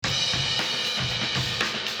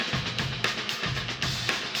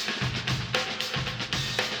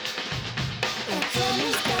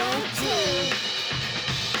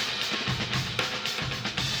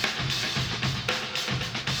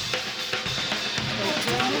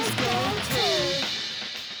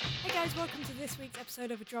welcome to this week's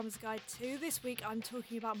episode of A Drummer's Guide 2. This week I'm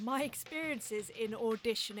talking about my experiences in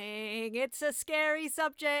auditioning. It's a scary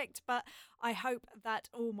subject, but I hope that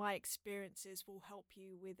all my experiences will help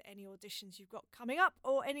you with any auditions you've got coming up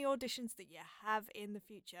or any auditions that you have in the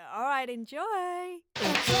future. Alright, enjoy!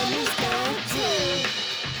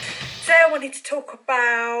 Today I wanted to talk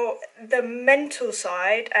about the mental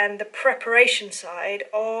side and the preparation side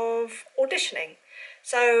of auditioning.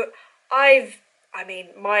 So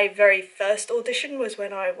my very first audition was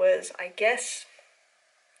when I was,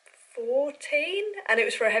 14, and it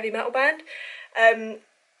was for a heavy metal band.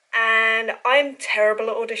 And I'm terrible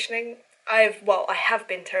at auditioning. I have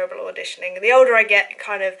been terrible at auditioning. The older I get,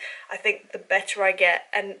 I think the better I get.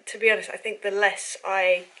 And to be honest, I think the less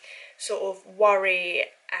I sort of worry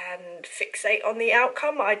and fixate on the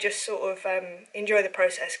outcome. I just sort of enjoy the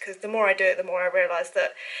process, because the more I do it, the more I realise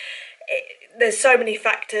that there's so many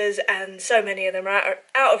factors and so many of them are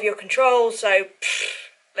out of your control, so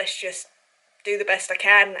let's just do the best I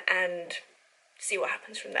can and see what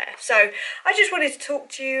happens from there. So I just wanted to talk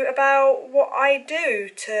to you about what I do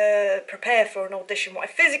to prepare for an audition, what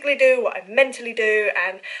I physically do, what I mentally do,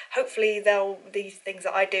 and hopefully these things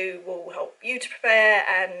that I do will help you to prepare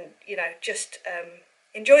and, just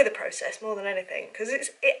enjoy the process more than anything, because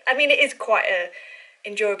it is quite a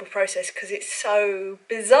enjoyable process because it's so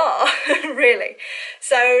bizarre, really.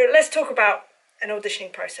 So let's talk about an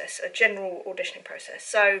auditioning process, a general auditioning process.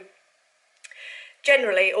 So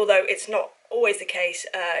generally, although it's not always the case,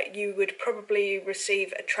 you would probably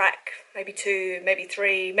receive a track, maybe 2, maybe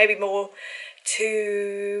 3, maybe more,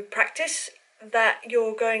 to practice that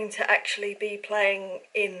you're going to actually be playing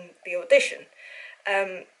in the audition.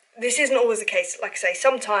 This isn't always the case. Like I say,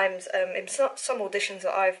 sometimes in some auditions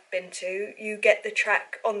that I've been to, you get the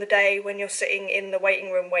track on the day when you're sitting in the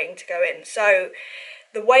waiting room waiting to go in. So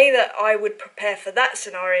the way that I would prepare for that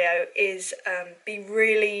scenario is be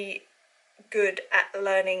really good at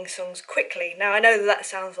learning songs quickly. Now I know that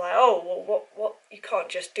sounds like, what you can't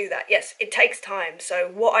just do that. Yes, it takes time.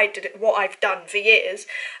 So what I've done for years,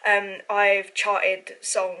 I've charted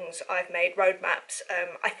songs, I've made roadmaps.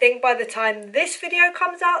 I think by the time this video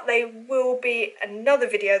comes out, there will be another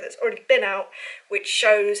video that's already been out which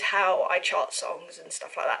shows how I chart songs and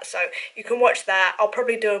stuff like that, so you can watch that. I'll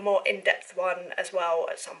probably do a more in-depth one as well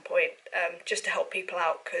at some point, just to help people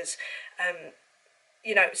out, because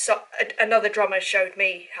another drummer showed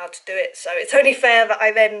me how to do it, so it's only fair that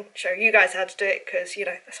I then show you guys how to do it, because,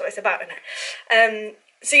 that's what it's about, isn't it?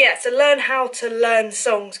 So learn how to learn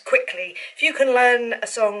songs quickly. If you can learn a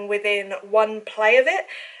song within one play of it,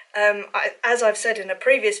 as I've said in a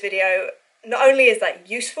previous video, not only is that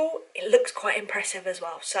useful, it looks quite impressive as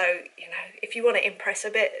well. So, if you want to impress a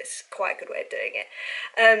bit, it's quite a good way of doing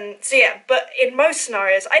it. But in most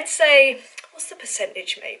scenarios, I'd say, what's the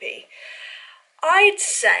percentage maybe? I'd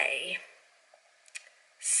say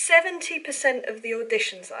 70% of the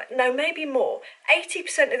auditions maybe more.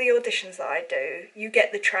 80% of the auditions that I do, you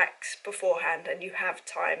get the tracks beforehand and you have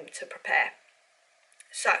time to prepare.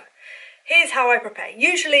 So, here's how I prepare.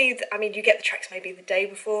 Usually, you get the tracks maybe the day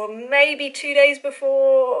before, maybe 2 days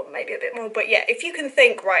before, maybe a bit more. But yeah, if you can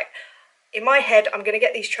think, right, in my head, I'm going to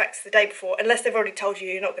get these tracks the day before, unless they've already told you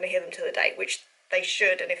you're not going to hear them till the day, which they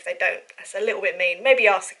should, and if they don't, that's a little bit mean. Maybe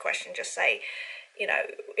ask the question, just say,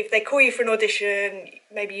 if they call you for an audition,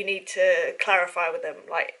 maybe you need to clarify with them,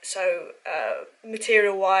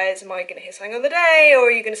 material-wise, am I going to hear something on the day, or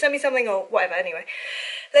are you going to send me something, or whatever. Anyway,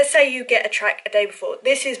 let's say you get a track a day before.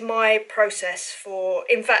 This is my process for,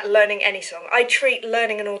 in fact, learning any song. I treat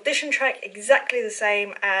learning an audition track exactly the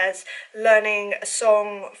same as learning a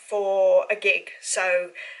song for a gig.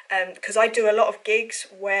 So, because I do a lot of gigs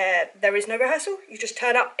where there is no rehearsal, you just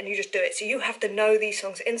turn up and you just do it. So you have to know these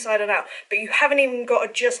songs inside and out, but you haven't even got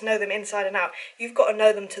to just know them inside and out. You've got to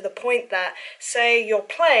know them to the point that, say you're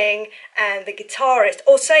playing and the guitarist,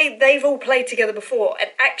 or say they've all played together before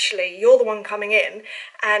and actually you're the one coming in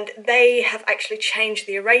and they have actually changed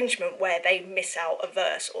the arrangement where they miss out a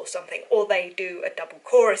verse or something, or they do a double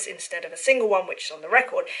chorus instead of a single one, which is on the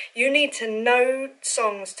record. You need to know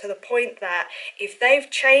songs to the point that if they've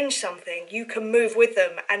changed something, you can move with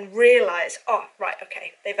them and realise, oh, right,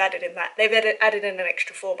 okay, they've added in that. They've added in an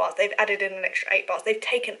extra 4 bars. They've added in an extra 8 bars. They've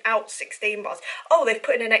taken out 16 bars. Oh, they've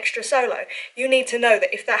put in an extra solo. You need to know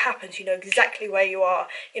that if that happens, you know exactly where you are.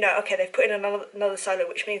 Okay, they've put in another solo,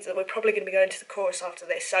 which means that we're probably going to be going to the chorus after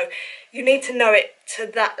this. So you need to know it to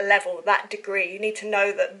that level, that degree. You need to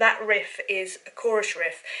know that that riff is a chorus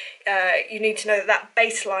riff. You need to know that that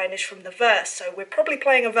bass line is from the verse. So we're probably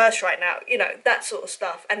playing a verse right now, you know, that sort of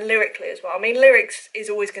stuff. And lyrically as well. I mean, lyrics is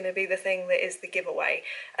always going to be the thing that is the giveaway,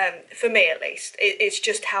 for me at least. It's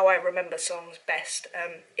just how I remember songs best.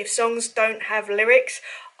 If songs don't have lyrics,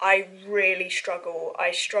 I really struggle.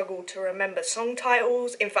 I struggle to remember song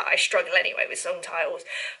titles. In fact, I struggle anyway with song titles.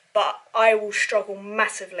 But I will struggle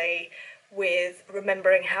massively with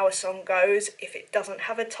remembering how a song goes if it doesn't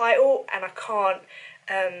have a title and I can't,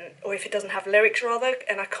 or if it doesn't have lyrics rather,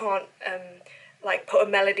 and I can't like put a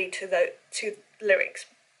melody to the lyrics.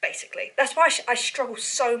 Basically, that's why I struggle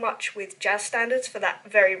so much with jazz standards for that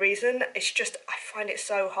very reason. It's just I find it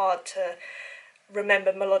so hard to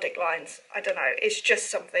remember melodic lines. I don't know, it's just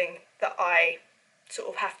something that I sort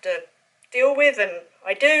of have to deal with, and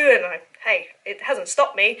I do, and hey, it hasn't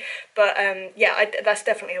stopped me, but yeah, that's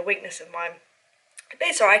definitely a weakness of mine. But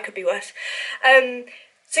it's alright, could be worse.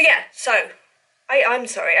 So yeah, I'm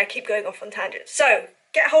sorry, I keep going off on tangents. So,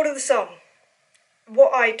 get hold of the song.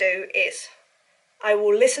 What I do is I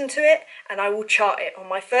will listen to it and I will chart it. On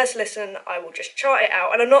my first listen, I will just chart it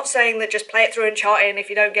out. And I'm not saying that just play it through and chart it, and if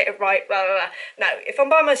you don't get it right, blah, blah, blah. No, if I'm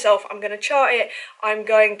by myself, I'm going to chart it. I'm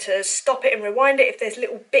going to stop it and rewind it if there's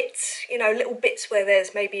little bits, you know, little bits where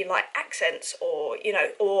there's maybe like accents or, you know,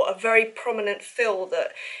 or a very prominent fill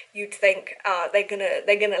that you'd think they're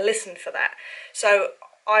gonna listen for that. So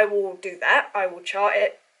I will do that. I will chart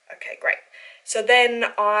it. Okay, great. So then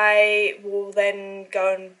I will then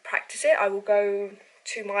go and practice it. I will go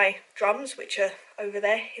to my drums, which are over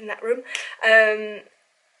there in that room.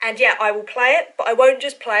 And yeah, I will play it, but I won't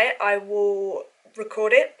just play it, I will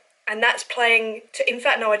record it. And that's playing to, in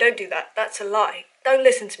fact, no, I don't do that. That's a lie. Don't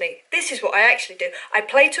listen to me. This is what I actually do. I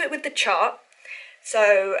play to it with the chart.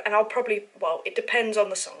 So, and I'll probably, well, it depends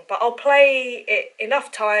on the song, but I'll play it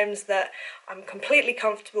enough times that I'm completely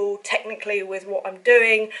comfortable technically with what I'm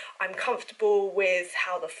doing. I'm comfortable with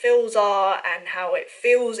how the fills are and how it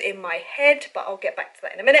feels in my head, but I'll get back to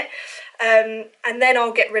that in a minute. And then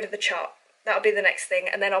I'll get rid of the chart. That'll be the next thing,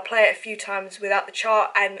 and then I'll play it a few times without the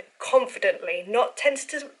chart and confidently, not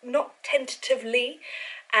tentatively,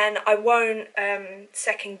 and I won't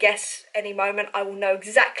second guess any moment. I will know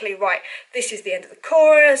exactly, right, this is the end of the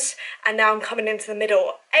chorus, and now I'm coming into the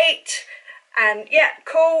middle 8, and yeah,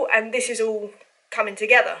 cool, and this is all coming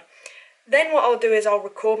together. Then what I'll do is I'll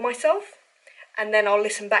record myself, and then I'll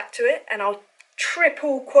listen back to it, and I'll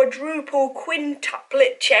triple, quadruple,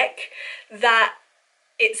 quintuplet check that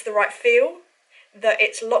it's the right feel, that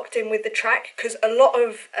it's locked in with the track, because a lot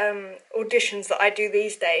of auditions that I do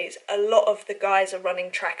these days, a lot of the guys are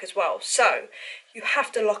running track as well. So you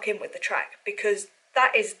have to lock in with the track, because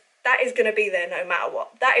that is going to be there no matter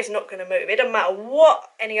what. That is not going to move. It doesn't matter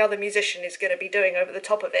what any other musician is going to be doing over the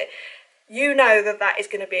top of it. You know that that is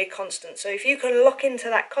going to be a constant. So if you can lock into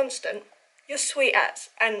that constant, you're sweet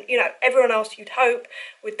as. And, you know, everyone else you'd hope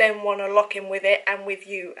would then want to lock in with it and with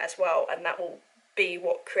you as well. And that will be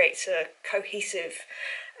what creates a cohesive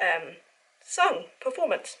song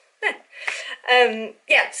performance.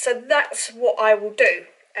 Yeah, so that's what I will do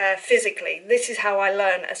physically. This is how I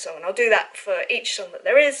learn a song, and I'll do that for each song that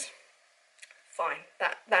there is. Fine,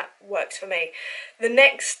 that works for me. The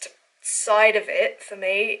next side of it for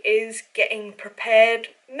me is getting prepared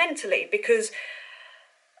mentally, because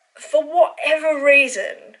for whatever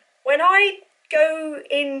reason, when I go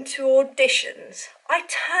into auditions, I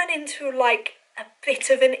turn into like a bit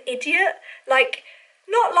of an idiot. Like,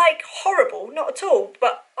 not like horrible, not at all,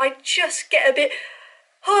 but I just get a bit,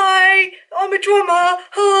 hi, I'm a drummer,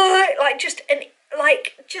 hi,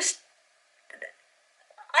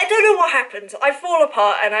 I don't know what happens. I fall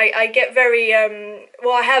apart and I get very,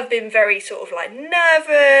 well, I have been very sort of like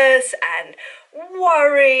nervous and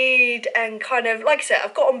worried, and kind of, like I said,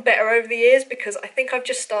 I've gotten better over the years because I think I've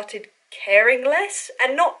just started caring less,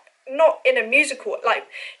 and not in a musical, like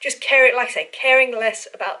just caring, like I say, caring less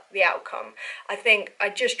about the outcome. I think I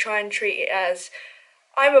just try and treat it as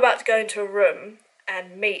I'm about to go into a room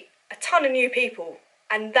and meet a ton of new people,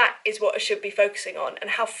 and that is what I should be focusing on,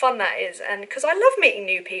 and how fun that is. And because I love meeting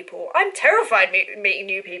new people, I'm terrified meeting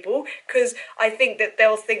new people because I think that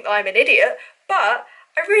they'll think that I'm an idiot, but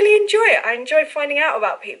I really enjoy it. I enjoy finding out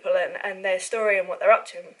about people and their story and what they're up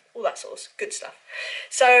to and all that sort of good stuff.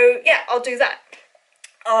 So yeah, I'll do that.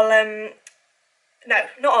 I'll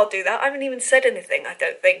do that. I haven't even said anything, I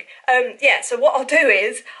don't think. Yeah, so what I'll do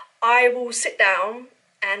is I will sit down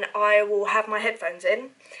and I will have my headphones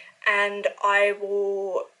in, and I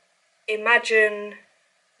will imagine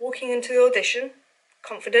walking into the audition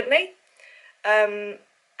confidently, and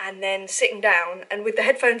and then sitting down, and with the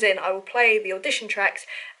headphones in, I will play the audition tracks,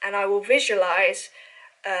 and I will visualise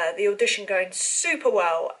the audition going super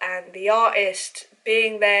well, and the artist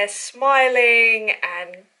being there smiling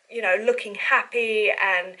and, you know, looking happy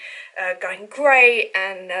and going great,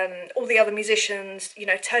 and all the other musicians, you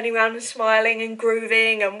know, turning around and smiling and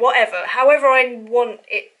grooving and whatever, however I want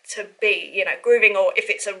it to be, you know, grooving, or if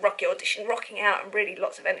it's a rocky audition, rocking out and really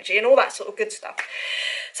lots of energy and all that sort of good stuff.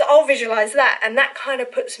 So I'll visualise that, and that kind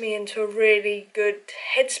of puts me into a really good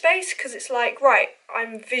headspace, because it's like, right,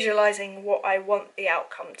 I'm visualising what I want the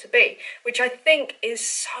outcome to be, which I think is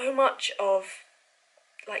so much of,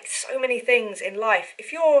 like, so many things in life.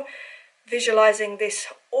 If you're visualising this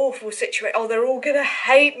awful situation, oh, they're all gonna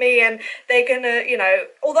hate me and they're gonna, you know,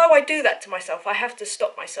 although I do that to myself, I have to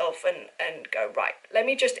stop myself and go, right, let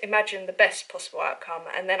me just imagine the best possible outcome,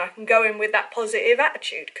 and then I can go in with that positive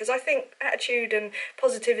attitude, because I think attitude and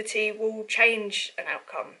positivity will change an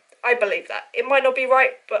outcome. I believe that. It might not be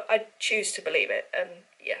right, but I choose to believe it, and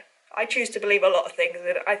yeah. I choose to believe a lot of things,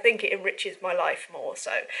 and I think it enriches my life more.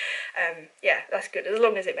 So, yeah, that's good. As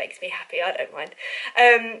long as it makes me happy, I don't mind.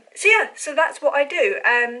 So yeah, so that's what I do.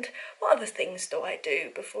 And what other things do I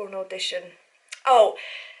do before an audition? Oh,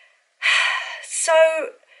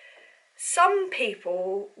 so some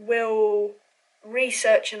people will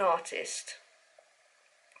research an artist.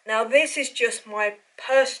 Now, this is just my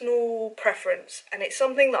personal preference, and it's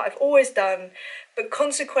something that I've always done, but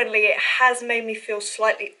consequently it has made me feel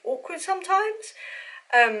slightly awkward sometimes.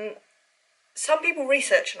 Some people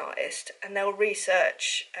research an artist, and they'll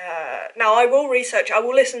research, now I will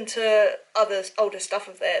listen to others' older stuff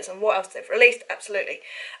of theirs and what else they've released, absolutely.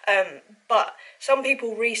 But some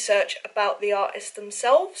people research about the artist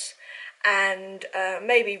themselves, and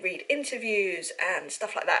maybe read interviews and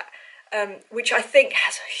stuff like that. Which I think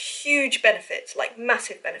has huge benefits, like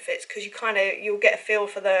massive benefits, because you'll get a feel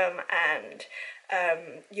for them, and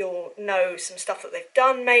you'll know some stuff that they've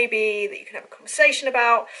done maybe, that you can have a conversation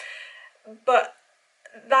about. But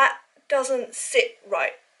that doesn't sit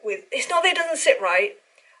right with, it's not that it doesn't sit right,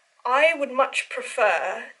 I would much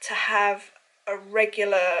prefer to have a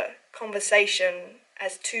regular conversation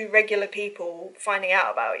as two regular people finding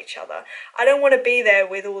out about each other. I don't want to be there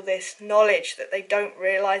with all this knowledge that they don't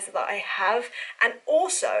realise that I have. And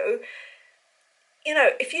also, you know,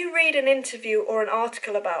 if you read an interview or an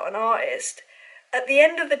article about an artist, at the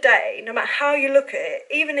end of the day, no matter how you look at it,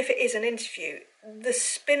 even if it is an interview, the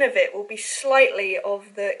spin of it will be slightly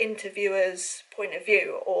of the interviewer's point of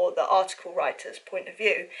view or the article writer's point of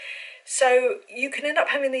view. So you can end up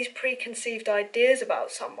having these preconceived ideas about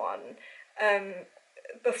someone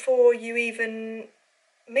before you even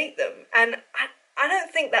meet them. And I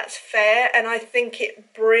don't think that's fair, and I think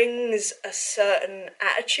it brings a certain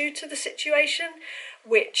attitude to the situation,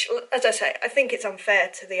 which, as I say, I think it's unfair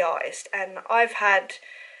to the artist. And I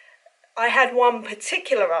had one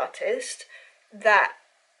particular artist that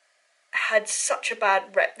had such a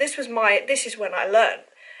bad rep. This is when I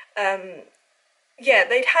learned. Yeah,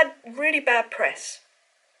 they'd had really bad press,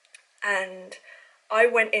 and I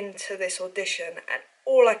went into this audition, and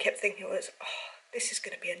all I kept thinking was, oh, this is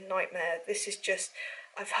going to be a nightmare. This is just,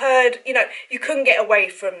 I've heard, you know, you couldn't get away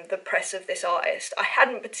from the press of this artist. I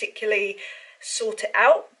hadn't particularly sought it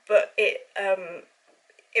out, but it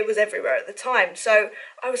was everywhere at the time. So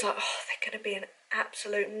I was like, oh, they're going to be an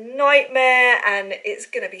absolute nightmare, and it's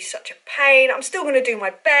going to be such a pain. I'm still going to do my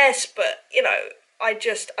best, but, you know, I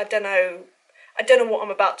don't know what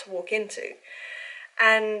I'm about to walk into.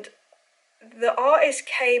 And the artist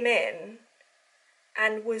came in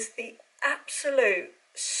and was the absolute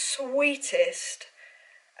sweetest,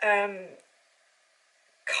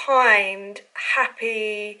 kind,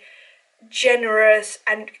 happy, generous,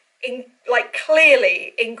 and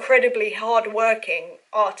clearly incredibly hard-working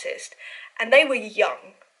artist. And they were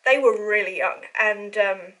young. They were really young. And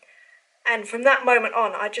from that moment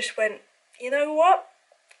on, I just went, you know what?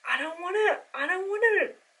 I don't want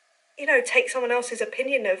to, you know, take someone else's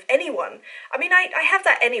opinion of anyone. I mean, I have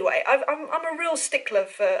that anyway. I'm a real stickler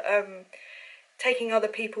for taking other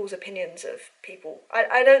people's opinions of people.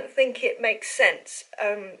 I don't think it makes sense.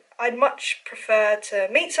 I'd much prefer to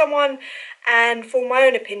meet someone and form my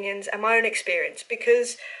own opinions and my own experience,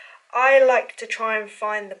 because I like to try and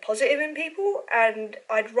find the positive in people, and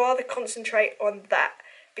I'd rather concentrate on that,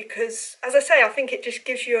 because, as I say, I think it just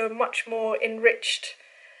gives you a much more enriched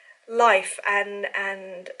life and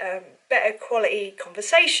better quality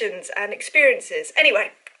conversations and experiences.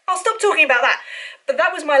 Anyway, I'll stop talking about that. But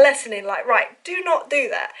that was my lesson in, like, right, do not do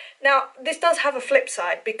that. Now, this does have a flip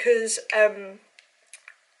side, because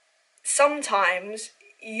sometimes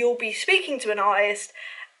you'll be speaking to an artist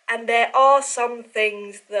And there are some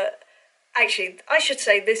things that, actually, I should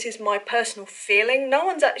say this is my personal feeling. No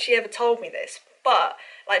one's actually ever told me this, but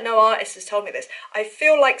like no artist has told me this. I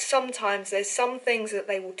feel like sometimes there's some things that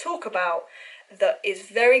they will talk about that is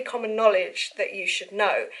very common knowledge that you should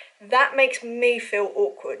know. That makes me feel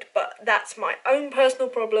awkward, but that's my own personal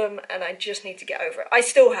problem and I just need to get over it. I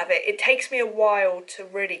still have it. It takes me a while to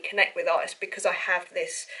really connect with artists because I have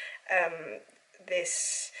this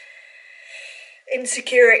this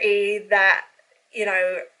insecurity that, you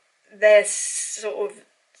know, they're sort of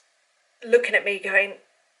looking at me going,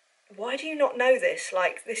 why do you not know this?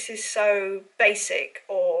 Like, this is so basic,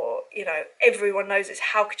 or, you know, everyone knows this.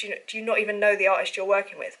 How could you, do you not even know the artist you're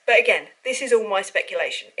working with? But again, this is all my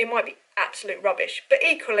speculation. It might be absolute rubbish. But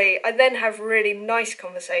equally, I then have really nice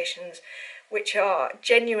conversations which are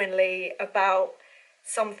genuinely about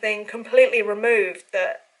something completely removed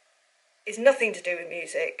that is nothing to do with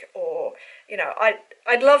music, or, you know,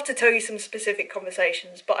 I'd love to tell you some specific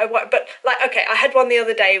conversations, but okay, I had one the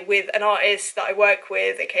other day with an artist that I work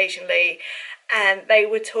with occasionally, and they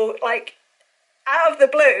were like, out of the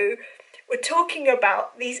blue, we're talking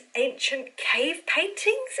about these ancient cave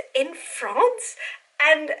paintings in France,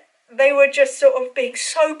 and they were just sort of being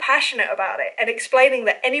so passionate about it and explaining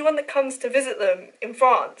that anyone that comes to visit them in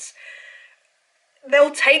France,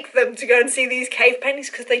 they'll take them to go and see these cave paintings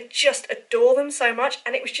because they just adore them so much.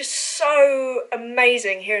 And it was just so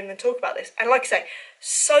amazing hearing them talk about this. And like I say,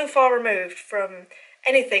 so far removed from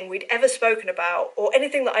anything we'd ever spoken about or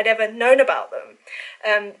anything that I'd ever known about them.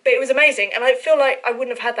 But it was amazing. And I feel like I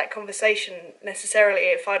wouldn't have had that conversation necessarily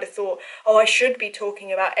if I'd have thought, oh, I should be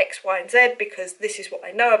talking about X, Y, and Z because this is what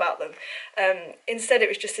I know about them. Instead, it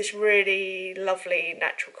was just this really lovely,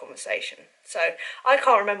 natural conversation. So I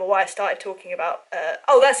can't remember why I started talking about,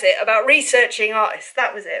 about researching artists.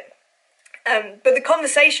 That was it. But the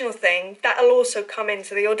conversational thing, that'll also come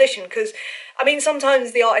into the audition because, I mean,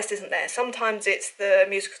 sometimes the artist isn't there. Sometimes it's the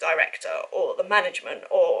musical director or the management,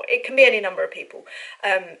 or it can be any number of people.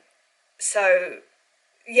 So,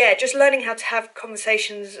 yeah, just learning how to have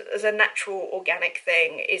conversations as a natural, organic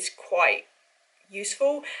thing is quite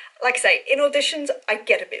useful. Like I say, in auditions I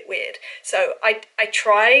get a bit weird, so I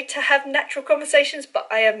try to have natural conversations, but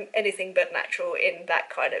I am anything but natural in that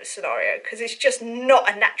kind of scenario because it's just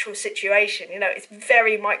not a natural situation, you know. It's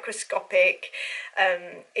very microscopic,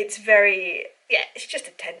 it's very, yeah, it's just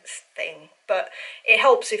a tense thing. But it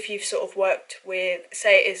helps if you've sort of worked with,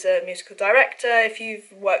 say it is a musical director, if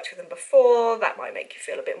you've worked with them before, that might make you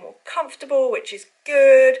feel a bit more comfortable, which is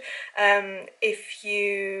good. If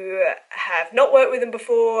you have not worked with them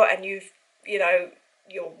before and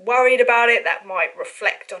you're worried about it, that might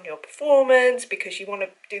reflect on your performance because you want to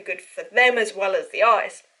do good for them as well as the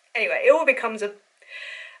artist. Anyway, it all becomes a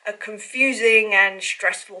confusing and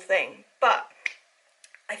stressful thing. But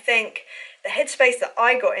I think the headspace that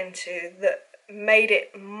I got into that made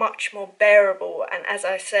it much more bearable, and as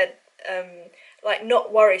I said, like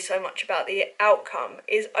not worry so much about the outcome,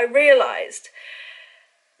 is I realised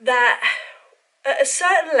that at a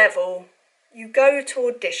certain level you go to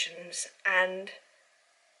auditions and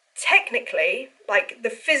technically, like the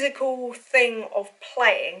physical thing of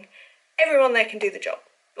playing, everyone there can do the job.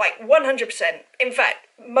 Like 100%. In fact,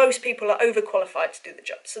 most people are overqualified to do the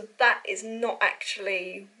job. So that is not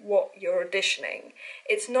actually what you're auditioning.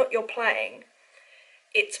 It's not your playing.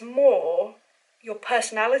 It's more your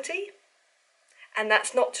personality. And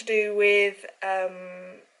that's not to do with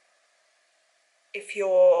if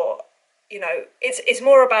you're, you know, it's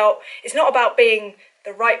more about, it's not about being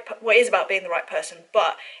the right, well, it is about being the right person,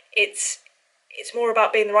 but it's more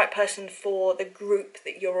about being the right person for the group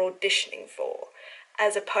that you're auditioning for,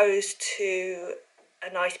 as opposed to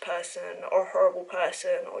a nice person or a horrible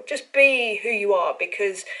person, or just be who you are.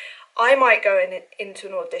 Because I might go into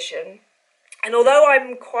an audition, and although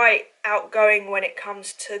I'm quite outgoing when it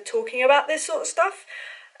comes to talking about this sort of stuff,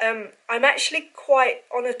 I'm actually quite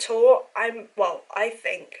on a tour. I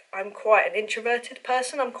think I'm quite an introverted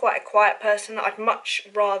person. I'm quite a quiet person. I'd much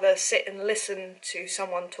rather sit and listen to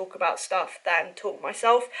someone talk about stuff than talk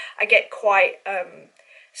myself. I get quite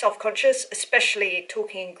self-conscious, especially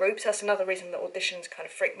talking in groups. That's another reason that auditions kind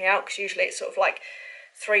of freak me out, because usually it's sort of like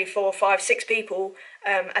 3, 4, 5, 6 people,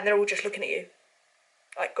 and they're all just looking at you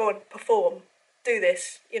like, go on, perform, do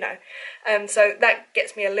this, you know. So that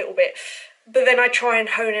gets me a little bit. But then I try and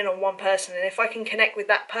hone in on one person, and if I can connect with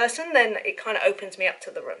that person, then it kind of opens me up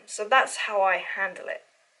to the room. So that's how I handle it.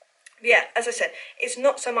 But yeah, as I said, it's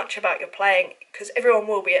not so much about your playing, because everyone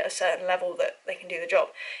will be at a certain level that they can do the job.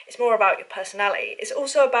 It's more about your personality. It's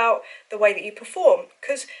also about the way that you perform,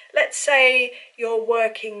 because let's say you're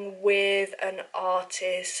working with an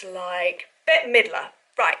artist like Bette Midler.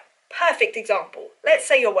 Right, perfect example. Let's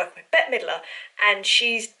say you're working with Bette Midler and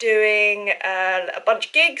she's doing a bunch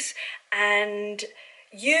of gigs, and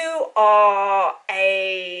you are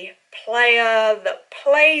a player that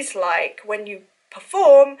plays like, when you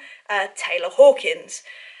perform, Taylor Hawkins.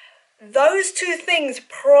 Those two things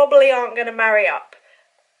probably aren't going to marry up.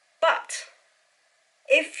 But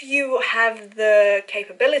if you have the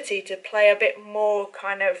capability to play a bit more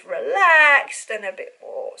kind of relaxed and a bit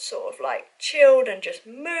more sort of like chilled and just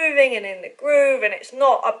moving and in the groove, and it's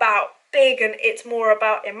not about big and it's more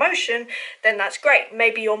about emotion, then that's great.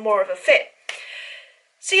 Maybe you're more of a fit.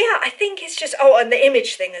 So yeah, I think it's just, oh, and the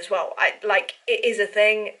image thing as well. It is a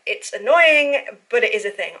thing. It's annoying, but it is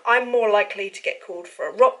a thing. I'm more likely to get called for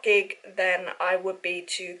a rock gig than I would be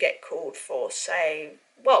to get called for, say,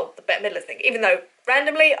 well, the Bette Midler thing. Even though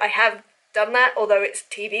randomly I have done that, although it's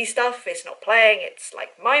TV stuff, it's not playing, it's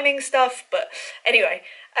like miming stuff. But anyway,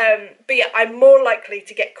 but yeah, I'm more likely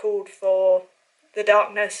to get called for The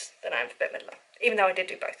Darkness than I am for Bette Midler, even though I did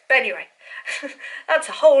do both. But anyway, that's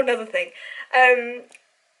a whole other thing.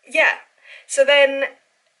 Yeah, so then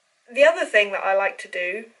the other thing that I like to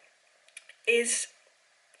do is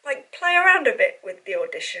like play around a bit with the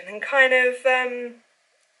audition and kind of,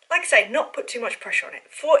 like I say, not put too much pressure on it.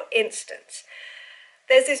 For instance,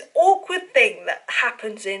 there's this awkward thing that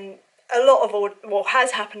happens in a lot of,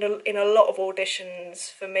 has happened in a lot of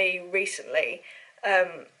auditions for me recently,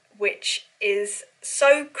 which is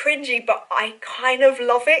so cringy, but I kind of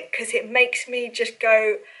love it because it makes me just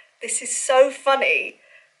go, this is so funny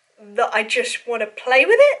that I just want to play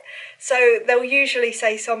with it. So they'll usually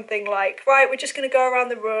say something like, right, we're just going to go around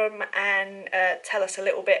the room and tell us a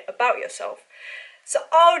little bit about yourself. So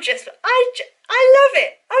I love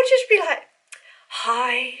it. I'll just be like,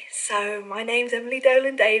 hi, so my name's Emily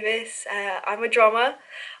Dolan Davis. I'm a drummer.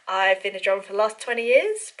 I've been a drummer for the last 20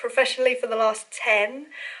 years, professionally for the last 10.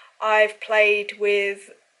 I've played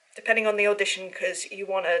with, depending on the audition, because you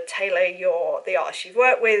want to tailor the artist you've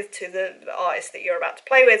worked with to the artist that you're about to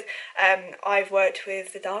play with. I've worked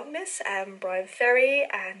with The Darkness and Brian Ferry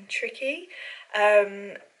and Tricky,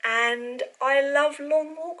 and I love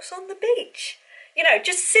long walks on the beach. You know,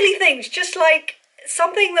 just silly things, just like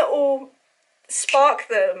something that will spark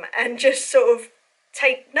them and just sort of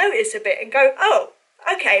take notice a bit and go, oh,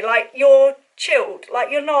 okay, like you're chilled, like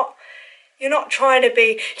you're not trying to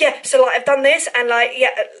be, yeah, so like I've done this and like, yeah,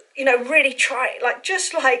 you know, really try, like,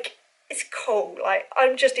 just like, it's cool, like,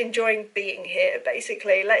 I'm just enjoying being here,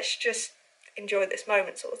 basically, let's just enjoy this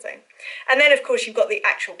moment sort of thing. And then, of course, you've got the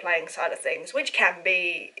actual playing side of things, which can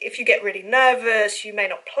be, if you get really nervous, you may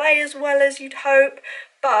not play as well as you'd hope,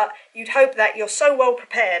 but you'd hope that you're so well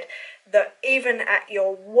prepared that even at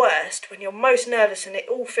your worst, when you're most nervous and it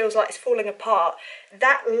all feels like it's falling apart,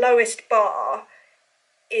 that lowest bar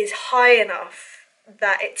is high enough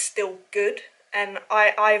that it's still good. And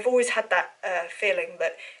I've always had that feeling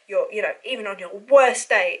that even on your worst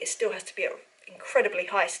day, it still has to be an incredibly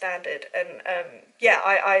high standard. And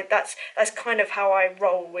that's kind of how I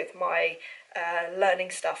roll with my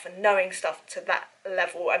learning stuff and knowing stuff to that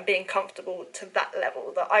level and being comfortable to that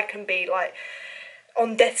level, that I can be like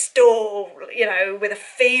on death's door, you know, with a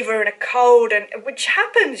fever and a cold, and which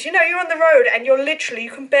happens, you know, you're on the road and you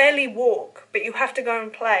can barely walk, but you have to go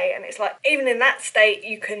and play, and it's like, even in that state,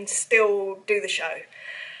 you can still do the show.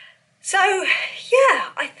 So,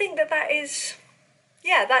 yeah, I think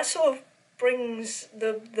that sort of brings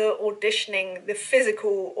the auditioning, the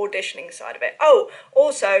physical auditioning side of it. Oh,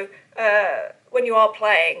 also, when you are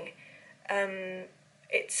playing,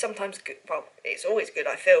 it's sometimes good, well, it's always good,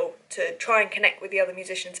 I feel, to try and connect with the other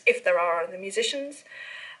musicians, if there are other musicians.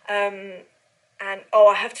 And,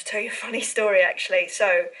 I have to tell you a funny story, actually.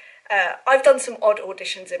 So, I've done some odd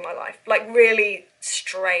auditions in my life, like really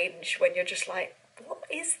strange, when you're just like, what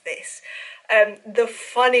is this? The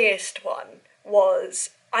funniest one was,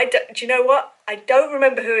 do you know what? I don't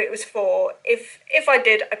remember who it was for. If I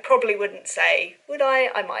did, I probably wouldn't say. Would I?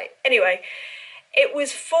 I might. Anyway, it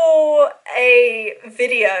was for a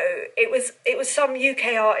video. It was some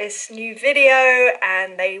UK artist's new video,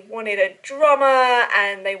 and they wanted a drummer,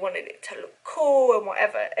 and they wanted it to look cool and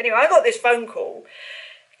whatever. Anyway, I got this phone call.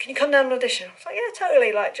 Can you come down and audition? I was like, yeah,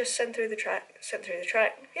 totally. Like, just send through the track.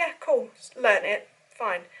 Yeah, cool. Learn it.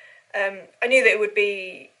 Fine. I knew that it would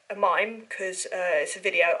be a mime because it's a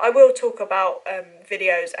video. I will talk about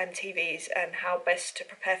videos and TVs and how best to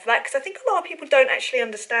prepare for that, because I think a lot of people don't actually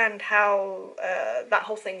understand how that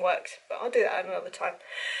whole thing works, but I'll do that at another time.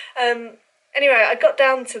 Anyway, I got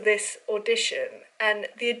down to this audition, and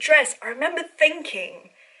the address, I remember thinking,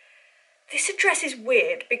 this address is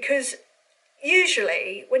weird, because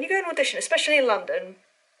usually when you go and audition, especially in London,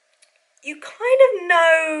 you kind of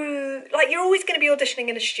know, like, you're always going to be auditioning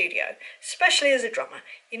in a studio, especially as a drummer.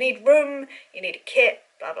 You need room, you need a kit,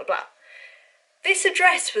 blah, blah, blah. This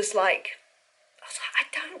address was like, I was like,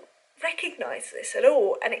 I don't recognise this at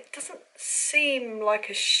all, and it doesn't seem like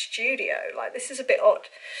a studio. Like, this is a bit odd.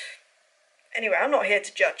 Anyway, I'm not here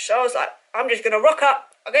to judge, so I was like, I'm just going to rock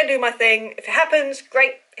up, I'm going to do my thing. If it happens,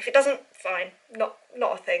 great. If it doesn't, fine. Not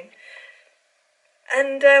a thing.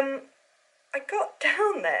 And I got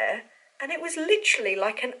down there, and it was literally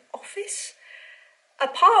like an office,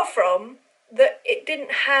 apart from that it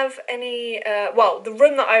didn't have any, the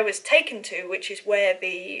room that I was taken to, which is where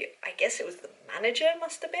I guess it was the manager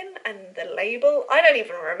must have been, and the label, I don't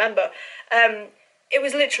even remember. It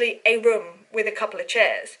was literally a room with a couple of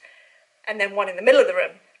chairs, and then one in the middle of the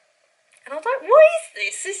room. And I was like, what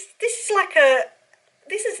is this?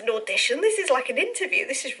 This is an audition, this is like an interview,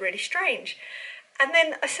 this is really strange. And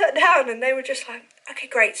then I sat down and they were just like, okay,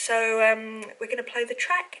 great, so we're going to play the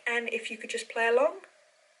track, and if you could just play along.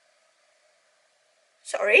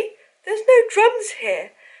 Sorry, there's no drums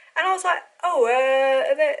here. And I was like, oh,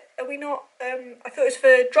 are we not, I thought it was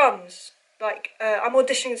for drums. Like, I'm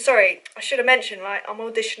auditioning, sorry, I should have mentioned, like, I'm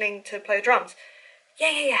auditioning to play the drums.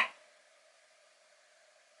 Yeah.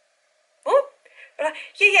 What?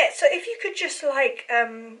 Yeah, so if you could just, like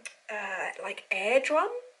air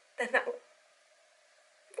drum, then that would...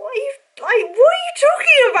 What are you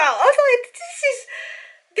talking about? I was like,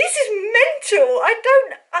 this is mental. I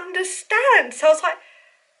don't understand. So I was like,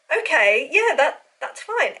 okay, yeah, that's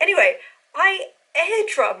fine. Anyway, I air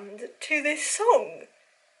drummed to this song,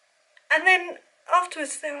 and then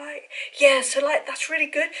afterwards they were like, yeah, so like that's really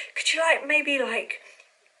good. Could you like maybe like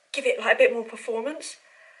give it like a bit more performance?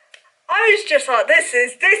 I was just like, this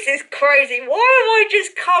is crazy. Why have I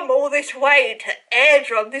just come all this way to air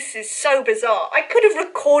drum? This is so bizarre. I could have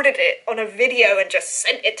recorded it on a video and just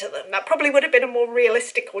sent it to them. That probably would have been a more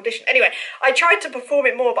realistic audition. Anyway, I tried to perform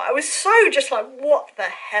it more, but I was so just like, what the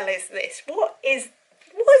hell is this? What's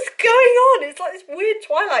going on? It's like this weird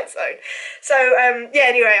Twilight Zone. So,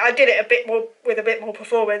 anyway, I did it with a bit more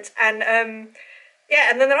performance. And, and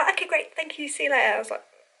then they're like, okay, great, thank you, see you later. I was like,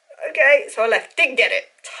 okay, so I left. Didn't get it.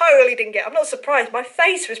 Totally didn't get it. I'm not surprised. My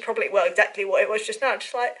face was probably, exactly what it was just now.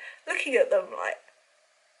 Just like, looking at them like,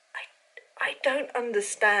 I don't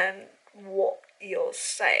understand what you're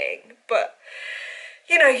saying. But,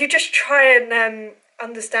 you just try and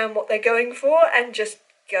understand what they're going for and just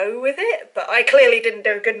go with it. But I clearly didn't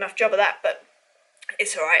do a good enough job of that, but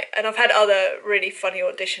it's alright. And I've had other really funny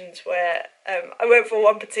auditions where I went for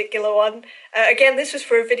one particular one. Again, this was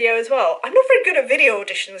for a video as well. I'm not very good at video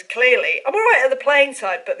auditions, clearly. I'm alright at the playing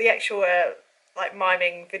side, but the actual like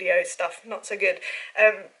miming video stuff, not so good.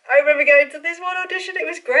 I remember going to this one audition, it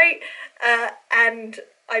was great. And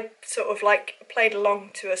I sort of like played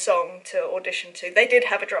along to a song to audition to. They did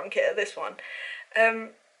have a drum kit at this one.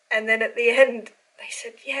 And then at the end, they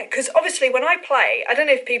said, yeah, because obviously when I play, I don't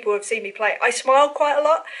know if people have seen me play, I smile quite a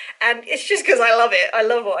lot, and it's just because I love it. I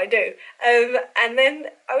love what I do. And then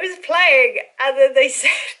I was playing, and then they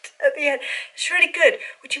said at the end, it's really good.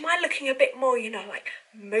 Would you mind looking a bit more, like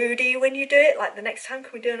moody when you do it? Like the next time,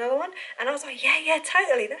 can we do another one? And I was like, yeah,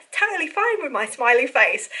 totally. That's totally fine with my smiley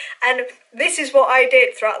face. And this is what I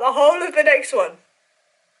did throughout the whole of the next one.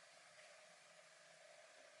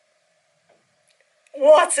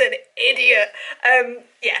 What an idiot.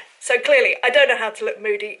 So clearly I don't know how to look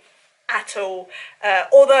moody at all.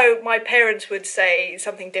 Although my parents would say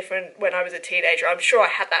something different when I was a teenager. I'm sure I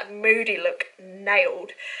had that moody look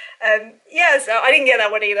nailed. So I didn't get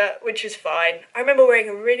that one either, which is fine. I remember wearing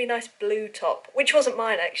a really nice blue top, which wasn't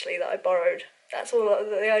mine actually, that I borrowed. That's all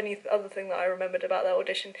the only other thing that I remembered about that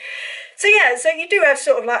audition. So you do have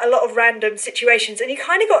sort of like a lot of random situations, and you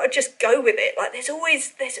kind of got to just go with it. Like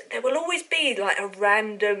there will always be like a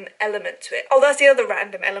random element to it. Oh, that's the other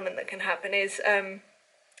random element that can happen is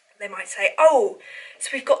they might say, oh, so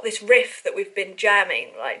we've got this riff that we've been jamming,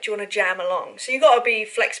 like, do you want to jam along? So you've got to be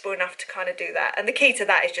flexible enough to kind of do that. And the key to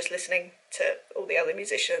that is just listening to all the other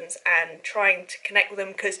musicians and trying to connect with them,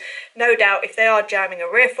 because no doubt if they are jamming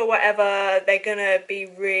a riff or whatever, they're going to be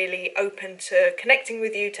really open to connecting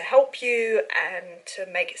with you to help you and to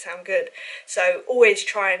make it sound good. So always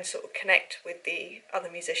try and sort of connect with the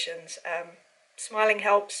other musicians. Smiling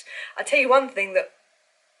helps. I'll tell you one thing that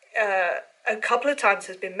a couple of times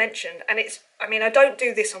has been mentioned, and I don't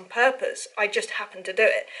do this on purpose, I just happen to do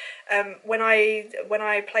it. When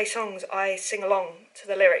I play songs, I sing along to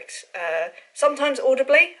the lyrics, sometimes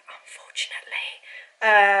audibly, unfortunately,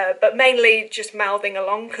 but mainly just mouthing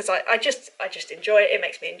along, because I just enjoy it. It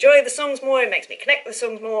makes me enjoy the songs more, it makes me connect with the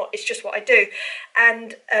songs more, it's just what I do.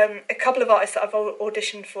 And a couple of artists that I've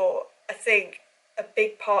auditioned for, I think a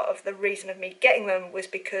big part of the reason of me getting them was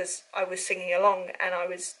because I was singing along and I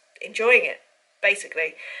was enjoying it,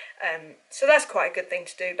 basically. So that's quite a good thing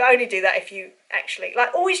to do, but only do that if you actually,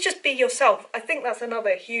 like, always just be yourself. I think that's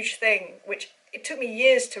another huge thing, which it took me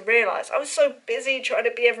years to realise. I was so busy trying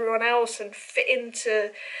to be everyone else and fit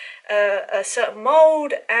into a certain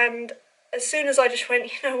mould, and as soon as I just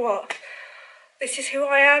went, you know what, this is who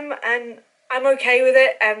I am and I'm okay with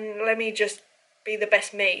it, and let me just be the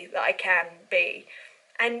best me that I can be.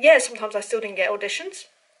 And yeah, sometimes I still didn't get auditions.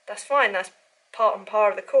 That's fine, that's part and par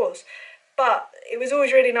of the course. But it was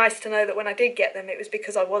always really nice to know that when I did get them, it was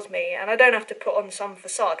because I was me, and I don't have to put on some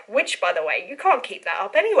facade, which, by the way, you can't keep that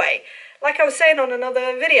up anyway. Like I was saying on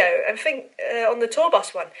another video, I think on the tour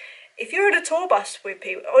bus one, if you're at a tour bus with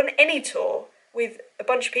people, on any tour, with a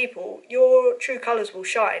bunch of people, your true colours will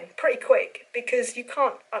shine pretty quick, because you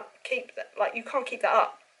can't keep that, like, you can't keep that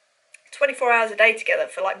up 24 hours a day together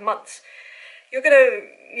for like months. You'll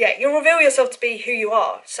reveal yourself to be who you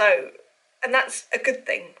are. So, and that's a good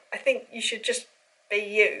thing. I think you should just be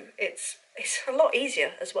you. It's a lot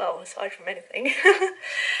easier as well, aside from anything.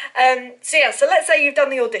 So let's say you've done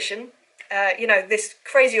the audition. This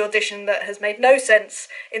crazy audition that has made no sense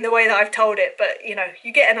in the way that I've told it, but,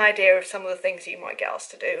 you get an idea of some of the things you might get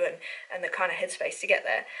asked to do and the kind of headspace to get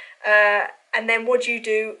there. And then what do you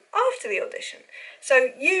do after the audition? So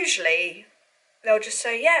usually they'll just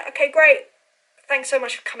say, yeah, okay, great. Thanks so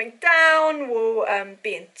much for coming down. We'll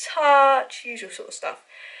be in touch, usual sort of stuff.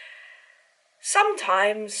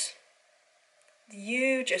 Sometimes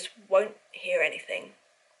you just won't hear anything.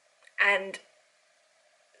 And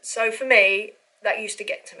so for me, that used to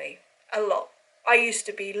get to me a lot. I used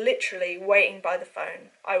to be literally waiting by the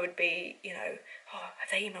phone. I would be,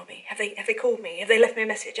 have they emailed me? Have they called me? Have they left me a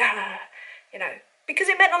message? Because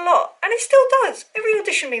it meant a lot. And it still does. Every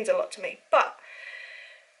audition means a lot to me. But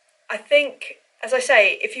I think, as I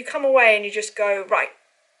say, if you come away and you just go, right,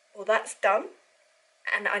 well, that's done,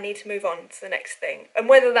 and I need to move on to the next thing. And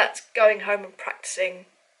whether that's going home and practicing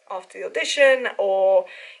after the audition, or,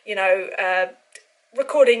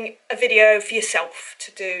 recording a video for yourself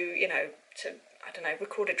to do,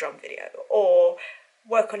 record a drum video, or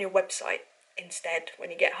work on your website instead when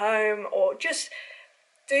you get home, or just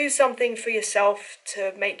do something for yourself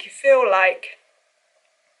to make you feel like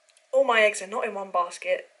all my eggs are not in one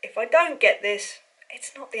basket. If I don't get this,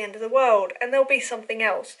 it's not the end of the world, and there'll be something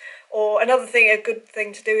else. Or another thing, a good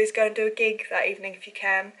thing to do is go and do a gig that evening if you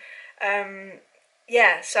can.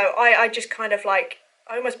 So I just kind of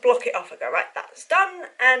I almost block it off. I go, right, that's done,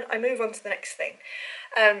 and I move on to the next thing.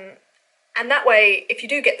 And that way, if you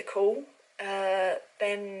do get the call,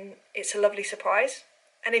 then it's a lovely surprise.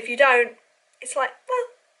 And if you don't, it's like, well,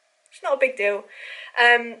 it's not a big deal.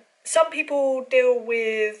 Some people deal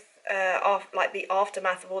with the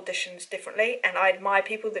aftermath of auditions differently, and I admire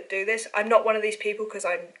people that do this. I'm not one of these people because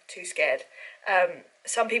I'm too scared.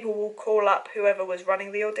 Some people will call up whoever was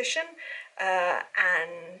running the audition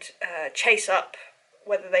and chase up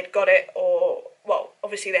whether they'd got it, or, well,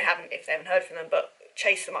 obviously they haven't if they haven't heard from them, but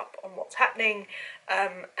chase them up on what's happening.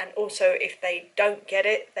 And also, if they don't get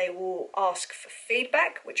it, they will ask for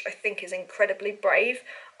feedback, which I think is incredibly brave.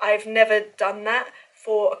 I've never done that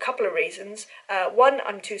for a couple of reasons. One,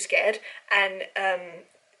 I'm too scared, and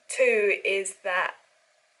two is that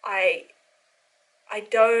I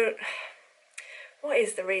don't. What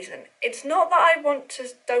is the reason? It's not that I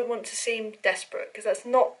don't want to seem desperate, because that's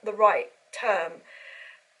not the right term,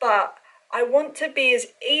 but I want to be as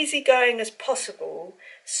easygoing as possible,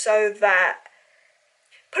 so that,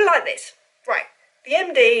 put it like this, right, the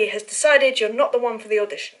MD has decided you're not the one for the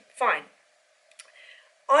audition, fine.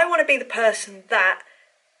 I want to be the person that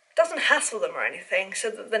doesn't hassle them or anything, so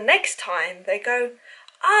that the next time they go,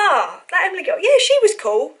 that Emily girl, yeah, she was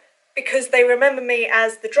cool, because they remember me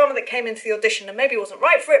as the drummer that came into the audition and maybe wasn't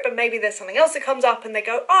right for it, but maybe there's something else that comes up and they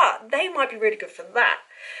go, they might be really good for that.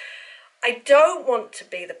 I don't want to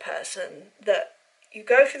be the person that you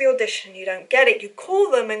go for the audition, you don't get it, you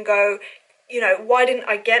call them and go, why didn't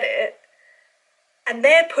I get it? And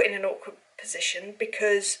they're put in an awkward position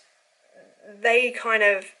because they kind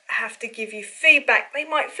of have to give you feedback. They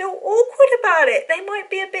might feel awkward about it. They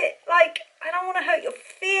might be a bit like, I don't want to hurt your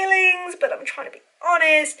feelings, but I'm trying to be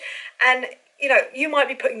honest. And, you might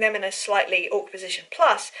be putting them in a slightly awkward position.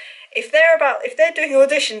 Plus, if they're doing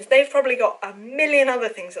auditions, they've probably got a million other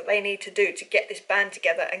things that they need to do to get this band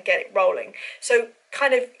together and get it rolling. So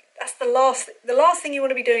kind of, that's the last thing you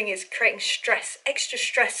want to be doing is creating stress, extra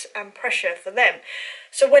stress and pressure for them.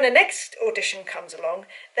 So when a next audition comes along,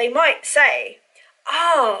 they might say,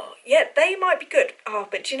 yeah, they might be good.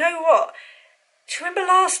 But do you know what? do you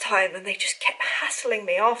remember last time? And they just kept hassling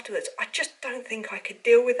me afterwards. I just don't think I could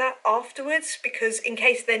deal with that afterwards, because in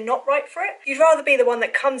case they're not right for it, you'd rather be the one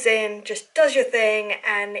that comes in, just does your thing,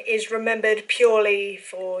 and is remembered purely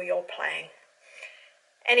for your playing.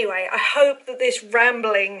 Anyway, I hope that this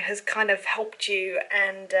rambling has kind of helped you,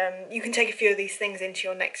 and you can take a few of these things into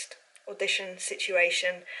your next audition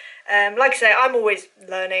situation. Like I say, I'm always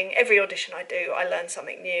learning. Every audition I do, I learn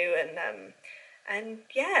something new, and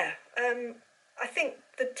yeah, I think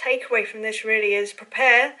the takeaway from this really is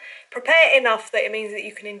prepare enough that it means that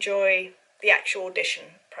you can enjoy the actual audition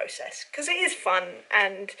process, because it is fun,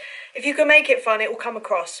 and if you can make it fun, it will come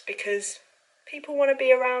across, because people want to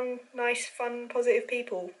be around nice, fun, positive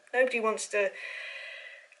people. Nobody wants to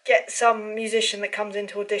get some musician that comes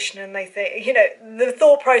into audition and they think, the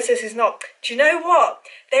thought process is not, do you know what?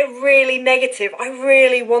 They're really negative. I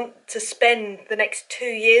really want to spend the next 2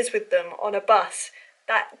 years with them on a bus.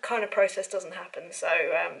 That kind of process doesn't happen. So,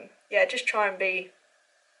 just try and be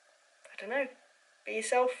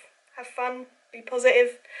yourself, have fun, be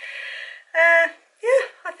positive.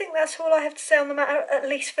 I think that's all I have to say on the matter, at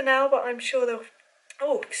least for now, but I'm sure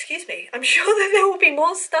I'm sure that there will be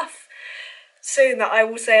more stuff soon that I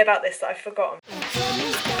will say about this that I've forgotten.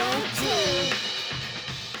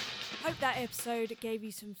 Hope that episode gave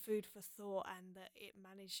you some food for thought and that it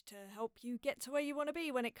managed to help you get to where you want to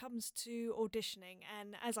be when it comes to auditioning.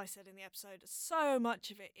 And as I said in the episode, so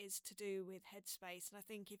much of it is to do with headspace. And I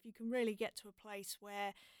think if you can really get to a place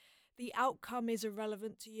where the outcome is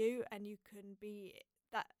irrelevant to you and you can be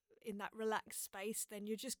in that relaxed space, then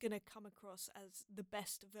you're just going to come across as the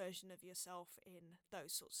best version of yourself in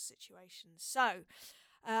those sorts of situations. So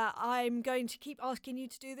I'm going to keep asking you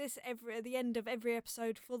to do this at the end of every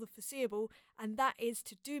episode for the foreseeable, and that is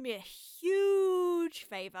to do me a huge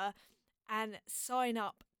favour and sign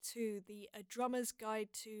up to the A Drummer's Guide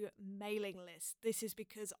to mailing list. This is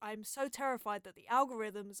because I'm so terrified that the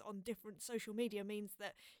algorithms on different social media means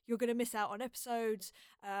that you're going to miss out on episodes.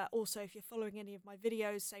 Also, if you're following any of my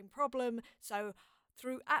videos, same problem. So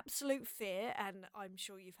through absolute fear, and I'm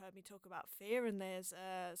sure you've heard me talk about fear, and there's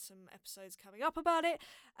some episodes coming up about it,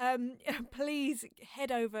 please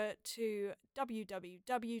head over to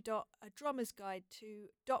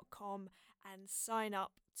www.adrummersguide2.com and sign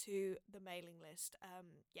up to the mailing list.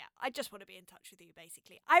 I just want to be in touch with you,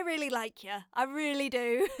 basically. I really like you. I really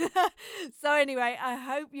do. So anyway, I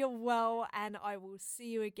hope you're well, and I will see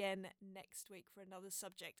you again next week for another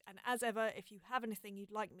subject. And as ever, if you have anything you'd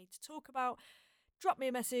like me to talk about, drop me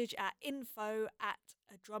a message at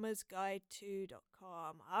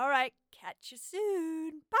info@adrummersguide2.com. All right, catch you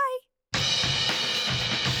soon. Bye.